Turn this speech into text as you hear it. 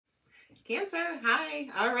Cancer, hi.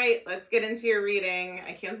 All right, let's get into your reading.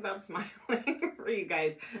 I can't stop smiling for you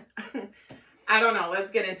guys. I don't know.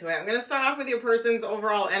 Let's get into it. I'm going to start off with your person's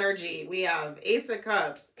overall energy. We have Ace of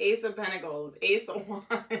Cups, Ace of Pentacles, Ace of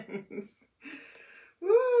Wands.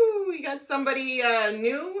 Woo, we got somebody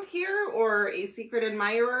new here or a secret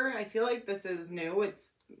admirer. I feel like this is new.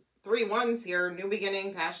 It's 3 wands here. New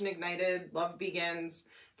beginning, passion ignited, love begins,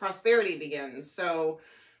 prosperity begins. So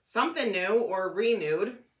something new or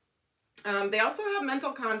renewed. They also have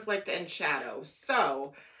mental conflict and shadow.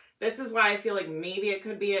 So this is why I feel like maybe it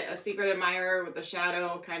could be a secret admirer with the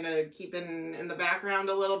shadow kind of keeping in the background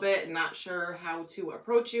a little bit and not sure how to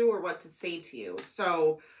approach you or what to say to you.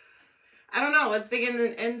 So I don't know. Let's dig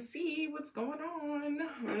in and see what's going on.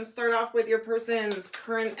 I'm going to start off with your person's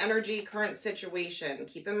current energy, current situation.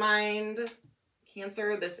 Keep in mind,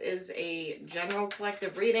 Cancer, this is a general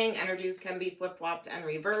collective reading. Energies can be flip-flopped and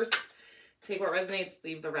reversed. Take what resonates,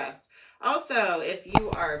 leave the rest. Also, if you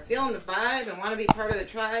are feeling the vibe and want to be part of the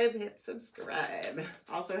tribe, hit subscribe.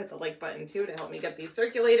 Also hit the like button too to help me get these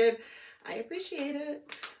circulated. I appreciate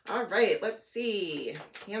it. All right, let's see.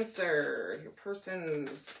 Cancer, your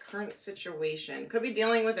person's current situation. Could be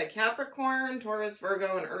dealing with a Capricorn, Taurus,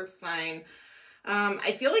 Virgo, and Earth sign.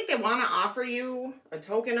 I feel like they want to offer you a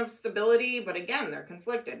token of stability, but again, they're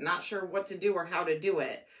conflicted, not sure what to do or how to do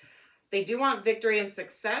it. They do want victory and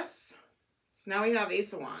success. So now we have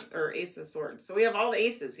Ace of Wands, or Ace of Swords. So we have all the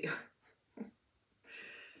aces here.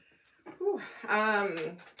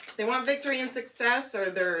 They want victory and success,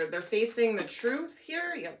 or they're facing the truth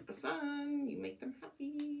here. You have the Sun. You make them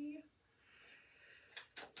happy.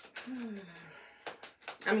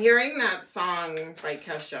 I'm hearing that song by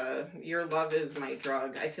Kesha, Your Love Is My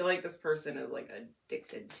Drug. I feel like this person is like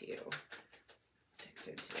addicted to you.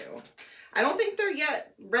 Addicted to you. I don't think they're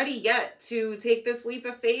ready yet to take this leap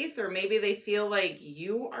of faith, or maybe they feel like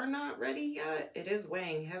you are not ready yet. It is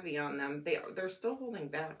weighing heavy on them. They're still holding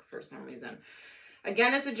back for some reason.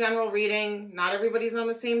 Again, it's a general reading. Not everybody's on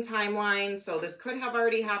the same timeline, so this could have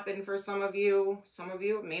already happened for some of you. Some of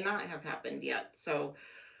you it may not have happened yet. So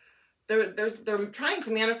they're trying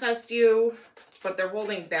to manifest you, but they're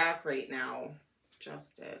holding back right now.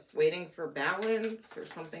 Justice, waiting for balance or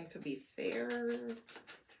something to be fair.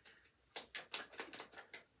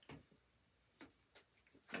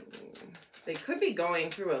 They could be going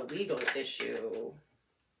through a legal issue.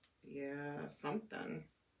 Yeah, something.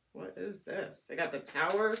 What is this? I got the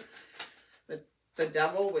Tower, the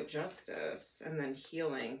Devil with Justice, and then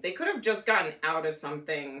Healing. They could have just gotten out of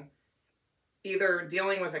something, either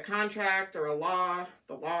dealing with a contract or the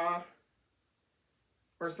law,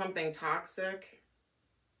 or something toxic.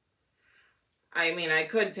 I mean, I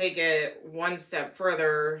could take it one step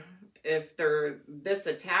further. If they're this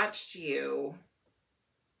attached to you,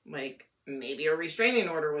 like maybe a restraining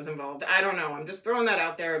order was involved. I don't know. I'm just throwing that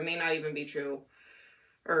out there. It may not even be true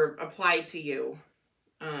or apply to you.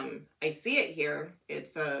 I see it here.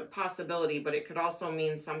 It's a possibility, but it could also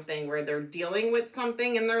mean something where they're dealing with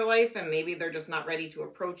something in their life and maybe they're just not ready to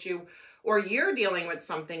approach you, or you're dealing with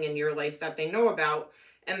something in your life that they know about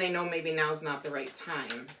and they know maybe now's not the right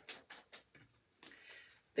time.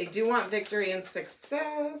 They do want victory and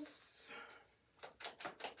success.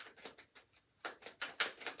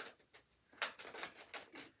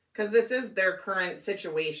 Because this is their current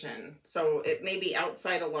situation. So it may be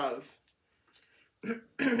outside of love.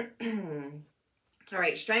 All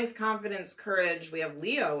right. Strength, confidence, courage. We have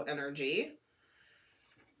Leo energy.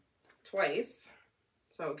 Twice.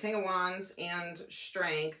 So King of Wands and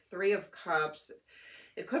Strength. 3 of Cups.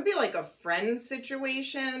 It could be like a friend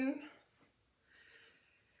situation.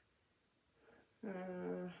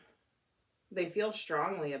 They feel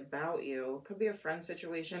strongly about you. Could be a friend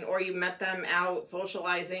situation, or you met them out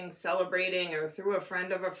socializing, celebrating, or through a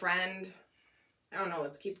friend of a friend. I don't know.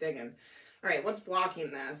 Let's keep digging. All right. What's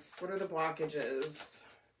blocking this? What are the blockages?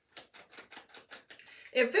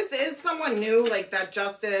 If this is someone new, like that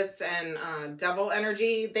Justice and Devil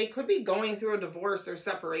energy, they could be going through a divorce or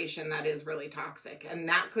separation that is really toxic. And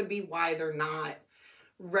that could be why they're not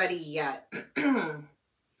ready yet.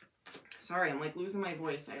 Sorry, I'm like losing my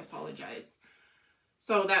voice. I apologize.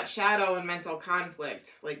 So that shadow and mental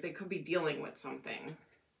conflict, like they could be dealing with something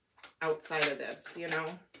outside of this, you know?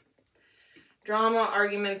 Drama,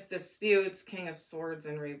 arguments, disputes, King of Swords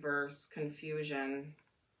in reverse, confusion.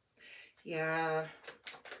 Yeah.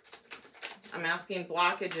 I'm asking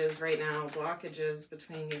blockages right now. Blockages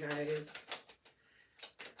between you guys.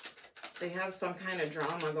 They have some kind of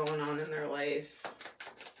drama going on in their life.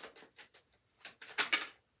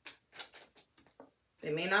 They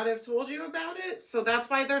may not have told you about it, so that's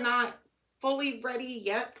why they're not fully ready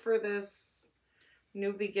yet for this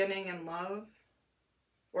new beginning in love,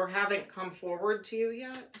 or haven't come forward to you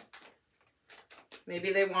yet.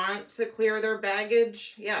 Maybe they want to clear their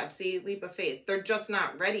baggage. Yeah, see, leap of faith. They're just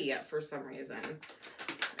not ready yet for some reason.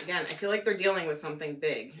 Again, I feel like they're dealing with something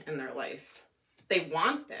big in their life. They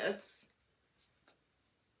want this.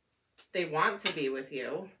 They want to be with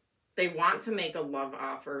you. They want to make a love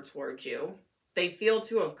offer towards you. They feel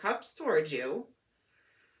Two of Cups towards you.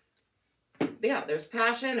 Yeah, there's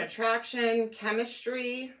passion, attraction,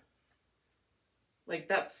 chemistry. Like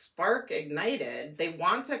that spark ignited. They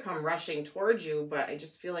want to come rushing towards you, but I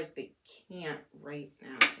just feel like they can't right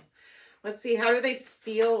now. Let's see, how do they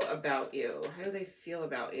feel about you? How do they feel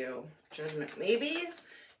about you? Judgment. Maybe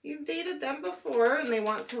you've dated them before and they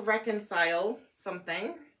want to reconcile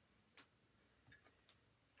something.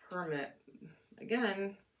 Hermit.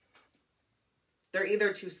 Again, they're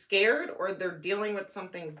either too scared or they're dealing with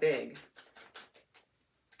something big.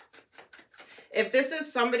 If this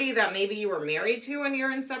is somebody that maybe you were married to and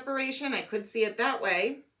you're in separation, I could see it that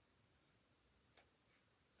way.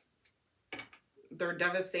 They're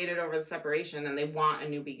devastated over the separation and they want a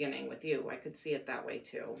new beginning with you. I could see it that way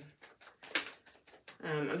too.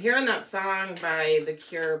 I'm hearing that song by The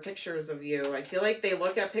Cure, Pictures of You. I feel like they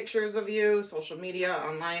look at pictures of you, social media,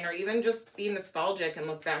 online, or even just be nostalgic and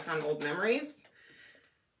look back on old memories.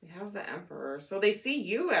 We have the Emperor. So they see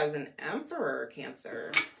you as an Emperor,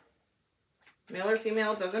 Cancer. Male or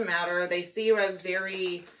female, doesn't matter. They see you as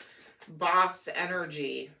very boss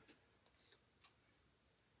energy.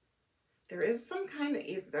 There is some kind of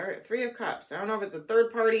either Three of Cups. I don't know if it's a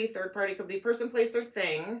third party. Third party could be person, place, or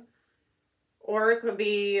thing. Or it could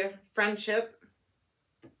be friendship,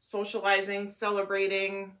 socializing,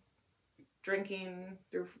 celebrating, drinking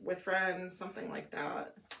with friends, something like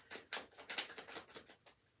that.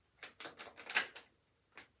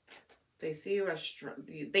 They see you as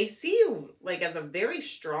they see you like as a very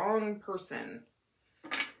strong person.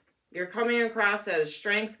 You're coming across as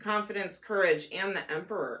strength, confidence, courage, and the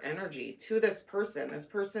Emperor energy to this person. This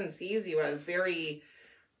person sees you as very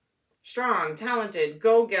strong, talented,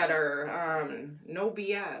 go-getter, no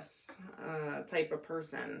BS type of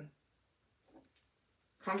person.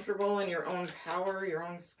 Comfortable in your own power, your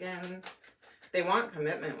own skin. They want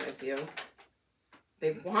commitment with you.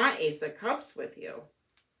 They want Ace of Cups with you.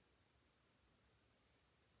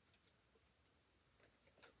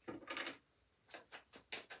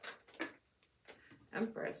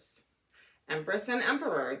 Empress. Empress and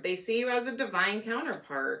Emperor. They see you as a divine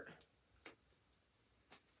counterpart.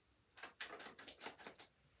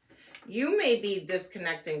 You may be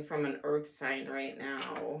disconnecting from an earth sign right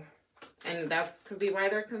now. And that could be why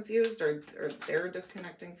they're confused, or they're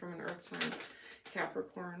disconnecting from an earth sign.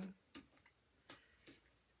 Capricorn.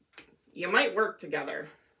 You might work together.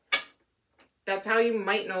 That's how you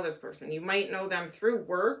might know this person. You might know them through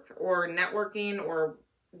work or networking or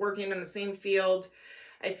working in the same field.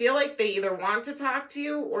 I feel like they either want to talk to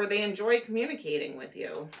you or they enjoy communicating with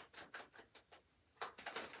you.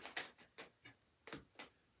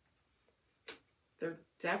 They're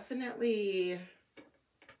definitely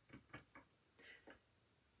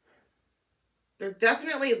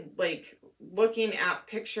like looking at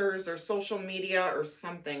pictures or social media or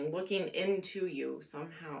something, looking into you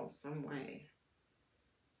somehow, some way.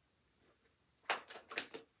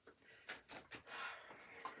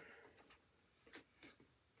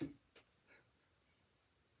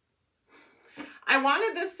 I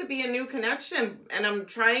wanted this to be a new connection, and I'm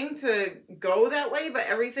trying to go that way, but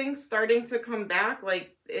everything's starting to come back.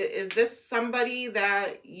 Like, is this somebody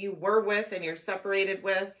that you were with and you're separated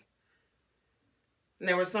with? And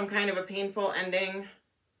there was some kind of a painful ending,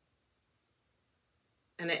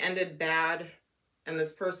 and it ended bad, and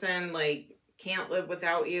this person, like, can't live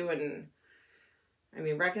without you, and, I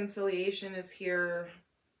mean, reconciliation is here.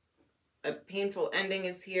 A painful ending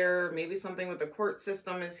is here. Maybe something with the court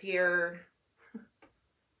system is here.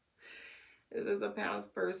 Is this a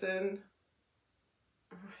past person?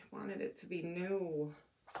 Oh, I wanted it to be new.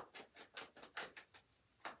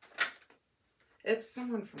 It's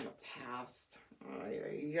someone from the past.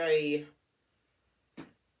 Yay.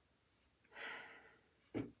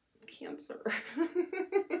 Cancer.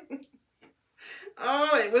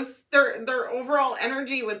 Oh, it was their overall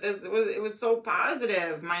energy with this. It was so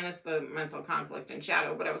positive, minus the mental conflict and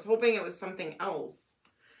shadow, but I was hoping it was something else.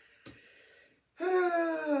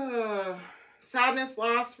 Sadness,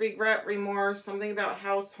 loss, regret, remorse, something about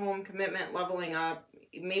house, home, commitment, leveling up.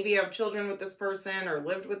 Maybe you have children with this person or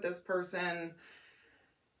lived with this person.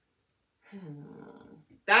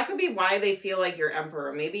 That could be why they feel like you're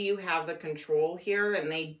Emperor. Maybe you have the control here and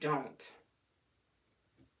they don't.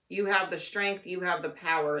 You have the strength, you have the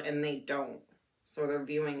power, and they don't. so they're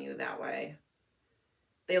viewing you that way.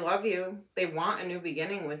 They love you. They want a new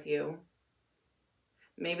beginning with you.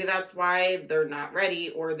 Maybe that's why they're not ready,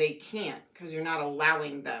 or they can't, because you're not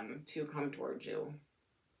allowing them to come towards you.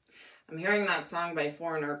 I'm hearing that song by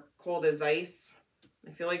Foreigner, Cold as Ice.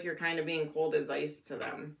 I feel like you're kind of being cold as ice to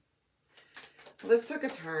them. Well, this took a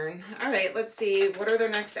turn. All right, let's see. What are their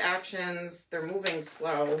next actions? They're moving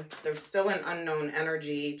slow. They're still an unknown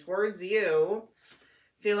energy towards you.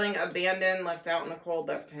 Feeling abandoned, left out in the cold,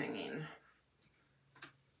 left hanging.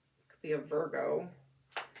 Could be a Virgo.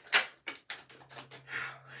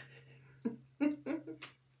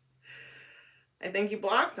 I think you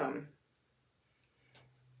blocked them.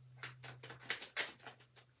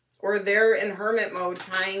 Or they're in hermit mode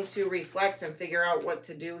trying to reflect and figure out what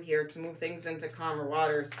to do here to move things into calmer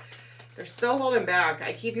waters. They're still holding back.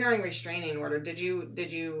 I keep hearing restraining order. Did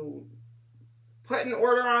you put an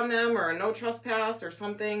order on them, or a no trespass or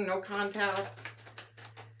something? No contact?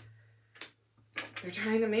 They're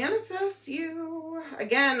trying to manifest you.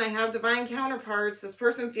 Again, I have divine counterparts. This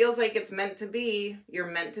person feels like it's meant to be.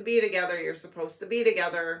 You're meant to be together. You're supposed to be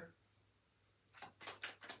together.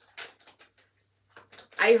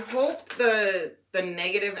 I hope the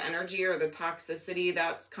negative energy or the toxicity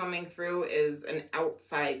that's coming through is an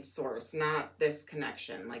outside source, not this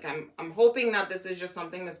connection. Like I'm hoping that this is just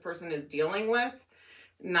something this person is dealing with,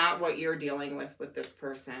 not what you're dealing with this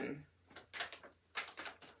person.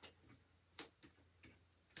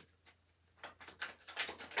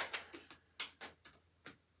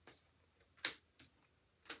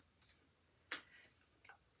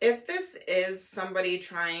 If this is somebody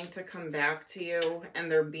trying to come back to you and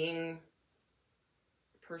they're being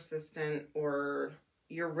persistent, or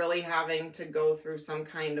you're really having to go through some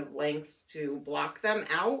kind of lengths to block them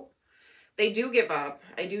out, they do give up.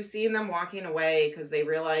 I do see them walking away because they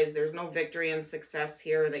realize there's no victory and success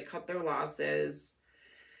here. They cut their losses.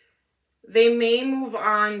 They may move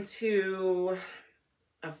on to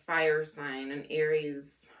a fire sign, an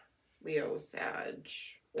Aries, Leo, Sag.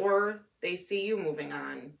 Or they see you moving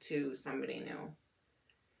on to somebody new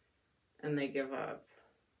and they give up.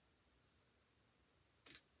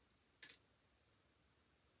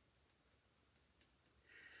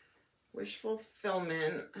 Wish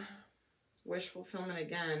fulfillment. Wish fulfillment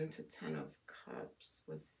again to 10 of Cups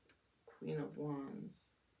with Queen of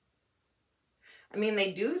Wands. I mean,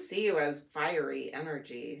 they do see you as fiery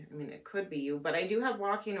energy. I mean, it could be you, but I do have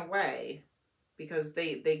walking away because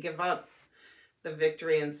they give up the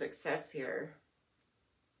victory and success here.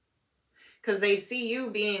 Because they see you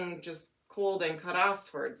being just cold and cut off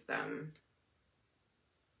towards them.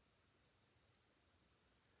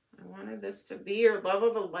 I wanted this to be your love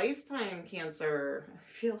of a lifetime, Cancer. I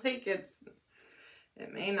feel like it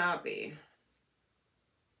may not be.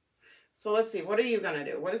 So let's see, what are you going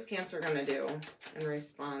to do? What is Cancer going to do in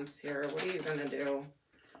response here? What are you going to do?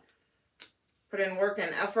 Put in work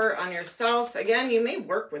and effort on yourself. Again, you may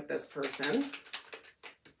work with this person.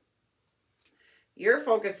 You're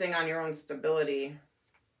focusing on your own stability.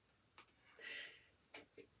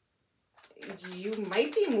 You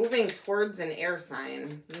might be moving towards an air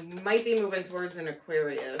sign. You might be moving towards an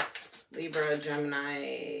Aquarius, Libra,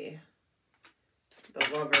 Gemini, the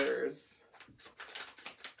Lovers.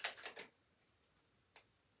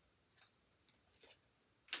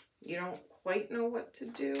 You don't quite know what to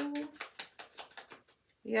do.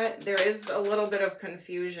 Yeah, there is a little bit of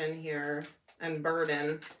confusion here and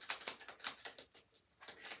burden.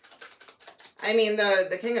 I mean,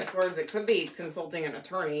 the King of Swords, it could be consulting an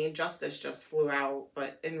attorney. Justice just flew out,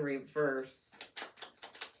 but in reverse.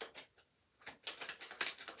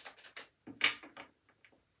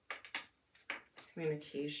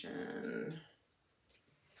 Communication.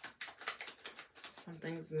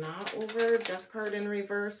 Something's not over. Death card in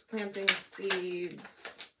reverse. Planting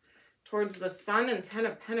seeds. Towards the Sun and 10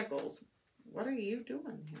 of Pentacles. What are you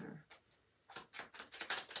doing here?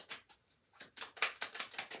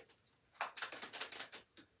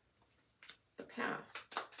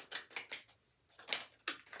 Past.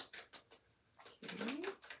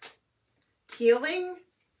 Healing?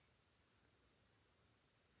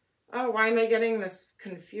 Oh, why am I getting this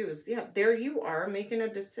confused? Yeah, there you are, making a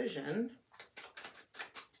decision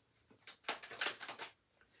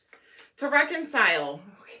to reconcile.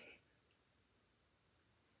 Okay.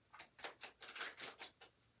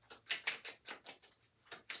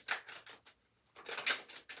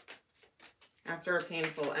 After a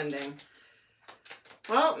painful ending.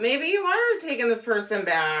 Well, maybe you are taking this person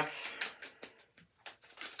back.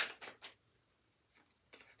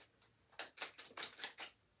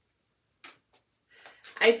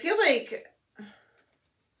 I feel like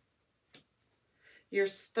You're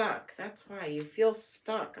stuck. That's why you feel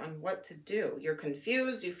stuck on what to do. You're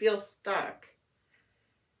confused. You feel stuck.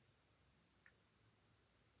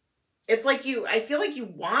 It's like I feel like you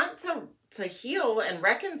want to heal and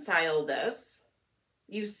reconcile this.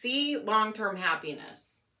 You see long-term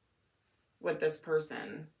happiness with this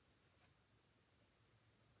person.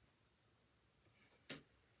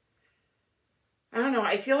 I don't know.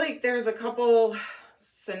 I feel like there's a couple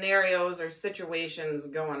scenarios or situations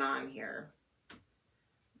going on here.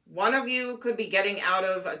 One of you could be getting out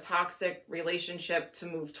of a toxic relationship to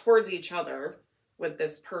move towards each other with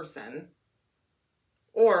this person.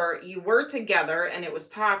 Or you were together and it was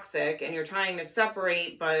toxic and you're trying to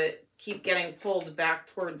separate but keep getting pulled back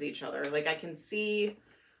towards each other. Like I can see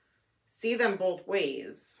them both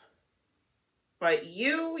ways. But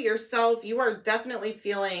you yourself, you are definitely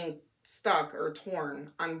feeling stuck or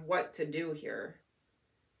torn on what to do here.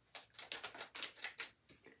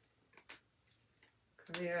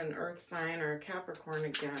 Could be an earth sign or a Capricorn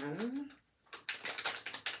again.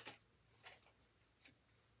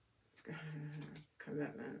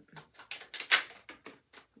 Commitment.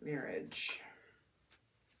 Marriage.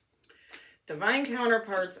 Divine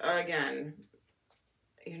counterparts again.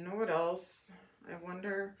 You know what else? I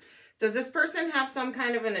wonder. Does this person have some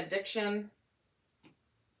kind of an addiction?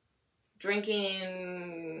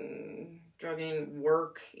 Drinking, drugging,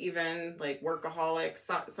 work, even like workaholic,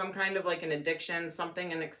 some kind of like an addiction,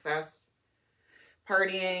 something in excess,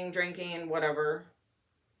 partying, drinking, whatever.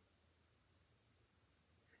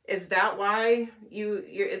 Is that why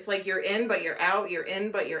it's like you're in but you're out, you're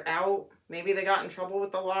in but you're out? Maybe they got in trouble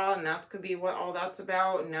with the law and that could be what all that's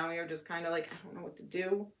about. And now you're just kind of like, I don't know what to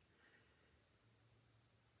do.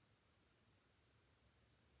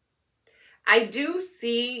 I do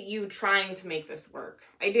see you trying to make this work.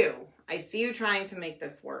 I do. I see you trying to make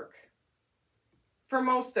this work. For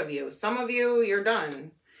most of you. Some of you, you're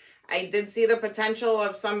done. I did see the potential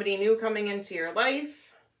of somebody new coming into your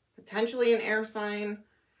life. Potentially an air sign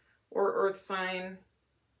or earth sign.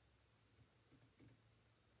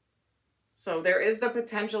 So there is the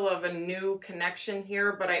potential of a new connection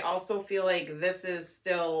here, but I also feel like this is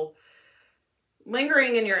still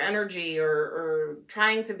lingering in your energy or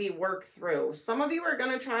trying to be worked through. Some of you are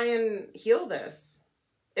going to try and heal this.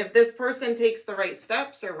 If this person takes the right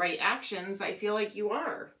steps or right actions, I feel like you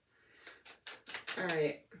are. All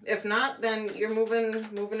right. If not, then you're moving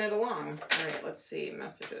it along. All right, let's see.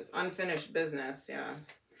 Messages. Unfinished business. Yeah.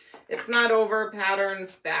 It's not over.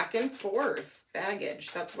 Patterns. Back and forth.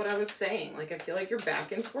 Baggage. That's what I was saying. Like, I feel like you're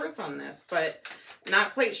back and forth on this, but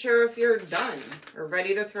not quite sure if you're done or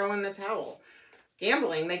ready to throw in the towel.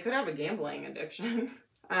 Gambling, they could have a gambling addiction.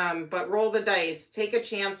 But roll the dice, take a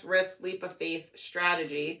chance, risk, leap of faith,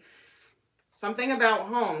 strategy. Something about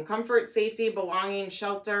home, comfort, safety, belonging,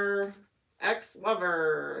 shelter,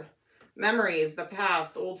 ex-lover, memories, the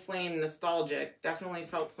past, old flame, nostalgic. Definitely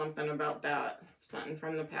felt something about that, something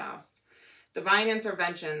from the past. Divine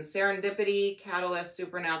intervention, serendipity, catalyst,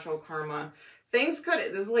 supernatural karma. Things could,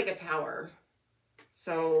 this is like a tower.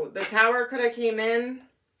 So the tower could have came in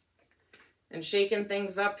and shaken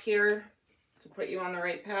things up here to put you on the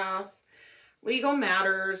right path. Legal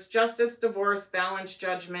matters, justice, divorce, balance,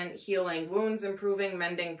 judgment, healing, wounds, improving,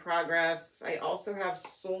 mending, progress. I also have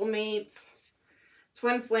soulmate,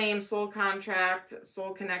 twin flame, soul contract,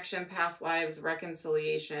 soul connection, past lives,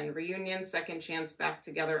 reconciliation, reunion, second chance, back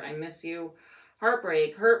together, I miss you,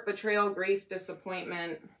 heartbreak, hurt, betrayal, grief,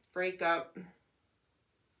 disappointment, breakup.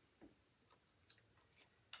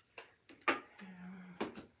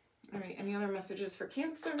 All right, any other messages for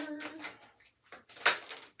Cancer?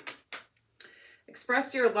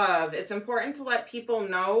 Express your love. It's important to let people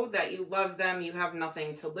know that you love them. You have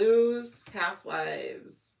nothing to lose. Past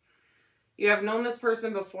lives. You have known this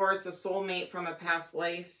person before. It's a soulmate from a past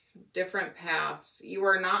life. Different paths. You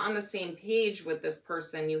are not on the same page with this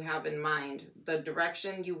person you have in mind. The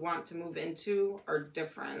direction you want to move into are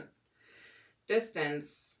different.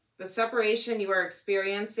 Distance. The separation you are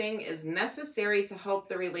experiencing is necessary to help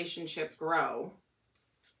the relationship grow.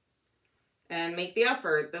 And make the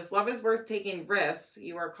effort. This love is worth taking risks.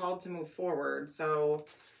 You are called to move forward. So,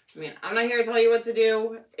 I mean, I'm not here to tell you what to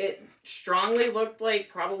do. It strongly looked like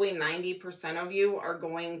probably 90% of you are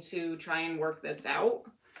going to try and work this out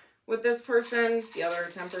with this person. The other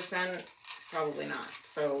 10%, probably not.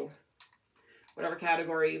 So, whatever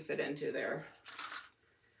category you fit into there.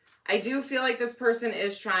 I do feel like this person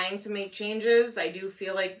is trying to make changes. I do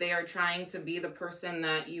feel like they are trying to be the person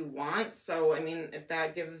that you want. So, I mean, if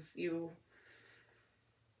that gives you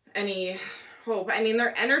any hope. I mean,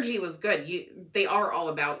 their energy was good. They are all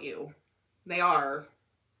about you. They are.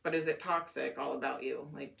 But is it toxic all about you?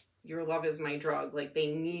 Like, your love is my drug. Like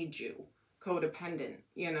they need you. Codependent,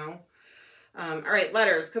 you know. All right,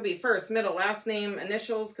 letters could be first, middle, last name,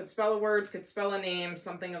 initials, could spell a word, could spell a name,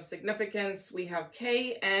 something of significance. We have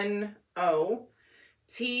KNO,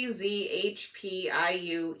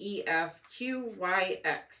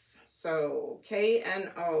 TZHPIUEFQYX. So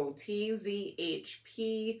KNO,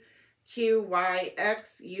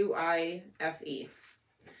 TZHPQYXUIFE.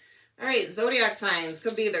 All right, zodiac signs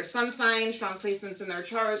could be their sun sign, strong placements in their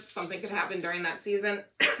charts. Something could happen during that season,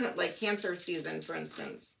 like Cancer season, for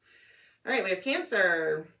instance. All right, we have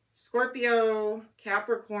Cancer, Scorpio,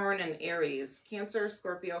 Capricorn, and Aries. Cancer,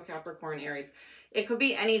 Scorpio, Capricorn, Aries. It could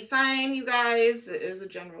be any sign, you guys. It is a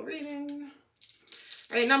general reading.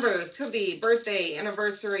 All right, numbers could be birthday,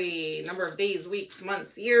 anniversary, number of days, weeks,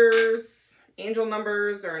 months, years, angel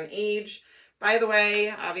numbers, or an age. By the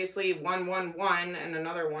way, obviously 111 and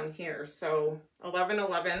another one here. So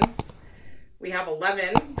 1111. We have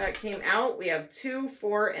 11 that came out. We have 2,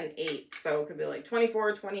 4, and 8. So it could be like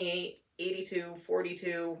 24, 28, 82,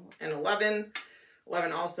 42, and 11.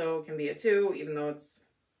 11 also can be a 2, even though it's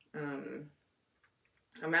a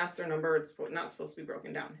master number. It's not supposed to be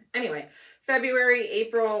broken down. Anyway, February,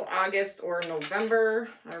 April, August, or November.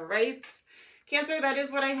 All right. Cancer, that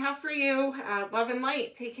is what I have for you. Love and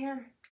light. Take care.